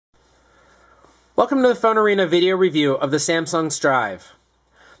Welcome to the PhoneArena video review of the Samsung Strive.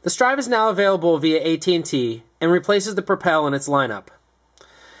 The Strive is now available via AT&T and replaces the Propel in its lineup.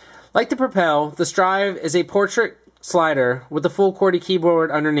 Like the Propel, the Strive is a portrait slider with the full QWERTY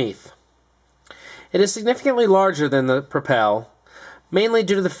keyboard underneath. It is significantly larger than the Propel, mainly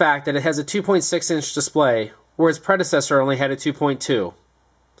due to the fact that it has a 2.6-inch display, where its predecessor only had a 2.2.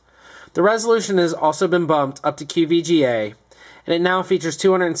 The resolution has also been bumped up to QVGA, and it now features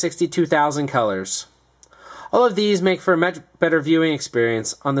 262,000 colors. All of these make for a much better viewing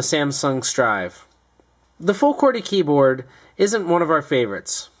experience on the Samsung Strive. The full QWERTY keyboard isn't one of our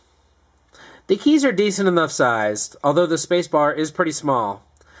favorites. The keys are decent enough sized, although the spacebar is pretty small.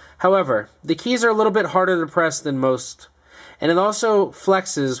 However, the keys are a little bit harder to press than most, and it also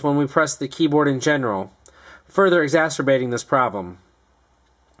flexes when we press the keyboard in general, further exacerbating this problem.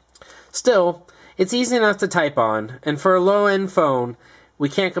 Still, it's easy enough to type on, and for a low-end phone, we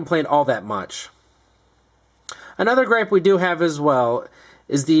can't complain all that much. Another gripe we do have as well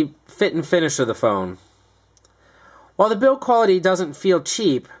is the fit and finish of the phone. While the build quality doesn't feel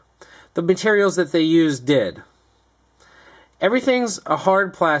cheap, the materials that they used did. Everything's a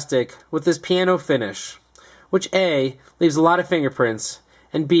hard plastic with this piano finish, which A, leaves a lot of fingerprints,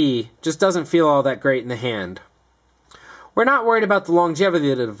 and B, just doesn't feel all that great in the hand. We're not worried about the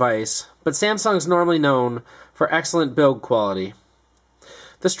longevity of the device, but Samsung's normally known for excellent build quality.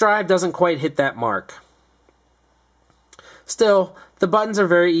 The Strive doesn't quite hit that mark. Still, the buttons are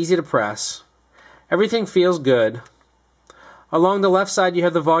very easy to press. Everything feels good. Along the left side you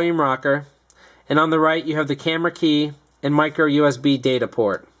have the volume rocker, and on the right you have the camera key and micro USB data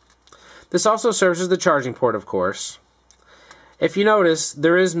port. This also serves as the charging port, of course. If you notice,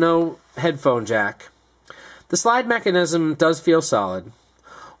 there is no headphone jack. The slide mechanism does feel solid.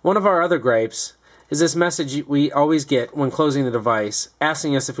 One of our other gripes is this message we always get when closing the device,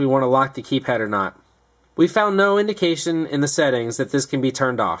 asking us if we want to lock the keypad or not. We found no indication in the settings that this can be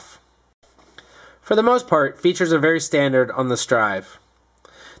turned off. For the most part, features are very standard on the Strive.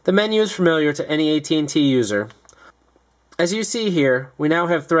 The menu is familiar to any AT&T user. As you see here, we now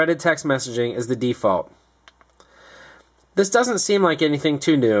have threaded text messaging as the default. This doesn't seem like anything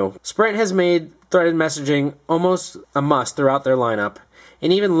too new. Sprint has made threaded messaging almost a must throughout their lineup,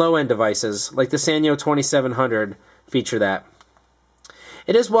 and even low-end devices, like the Sanyo 2700, feature that.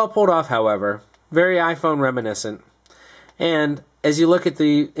 It is well pulled off, however, very iPhone reminiscent, and as you look at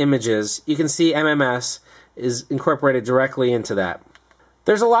the images, you can see MMS is incorporated directly into that.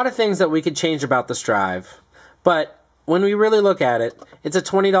 There's a lot of things that we could change about the Strive, but when we really look at it, it's a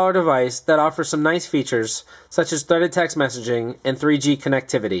 $20 device that offers some nice features such as threaded text messaging and 3G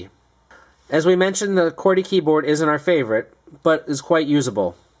connectivity. As we mentioned, the QWERTY keyboard isn't our favorite, but is quite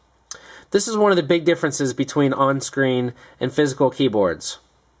usable. This is one of the big differences between on-screen and physical keyboards.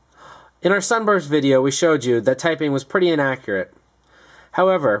 In our Sunburst video, we showed you that typing was pretty inaccurate.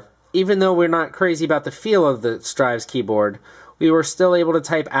 However, even though we're not crazy about the feel of the Strive's keyboard, we were still able to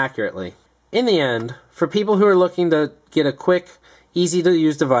type accurately. In the end, for people who are looking to get a quick,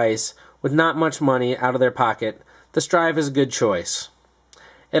 easy-to-use device with not much money out of their pocket, the Strive is a good choice.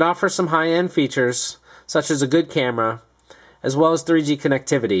 It offers some high-end features, such as a good camera, as well as 3G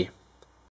connectivity.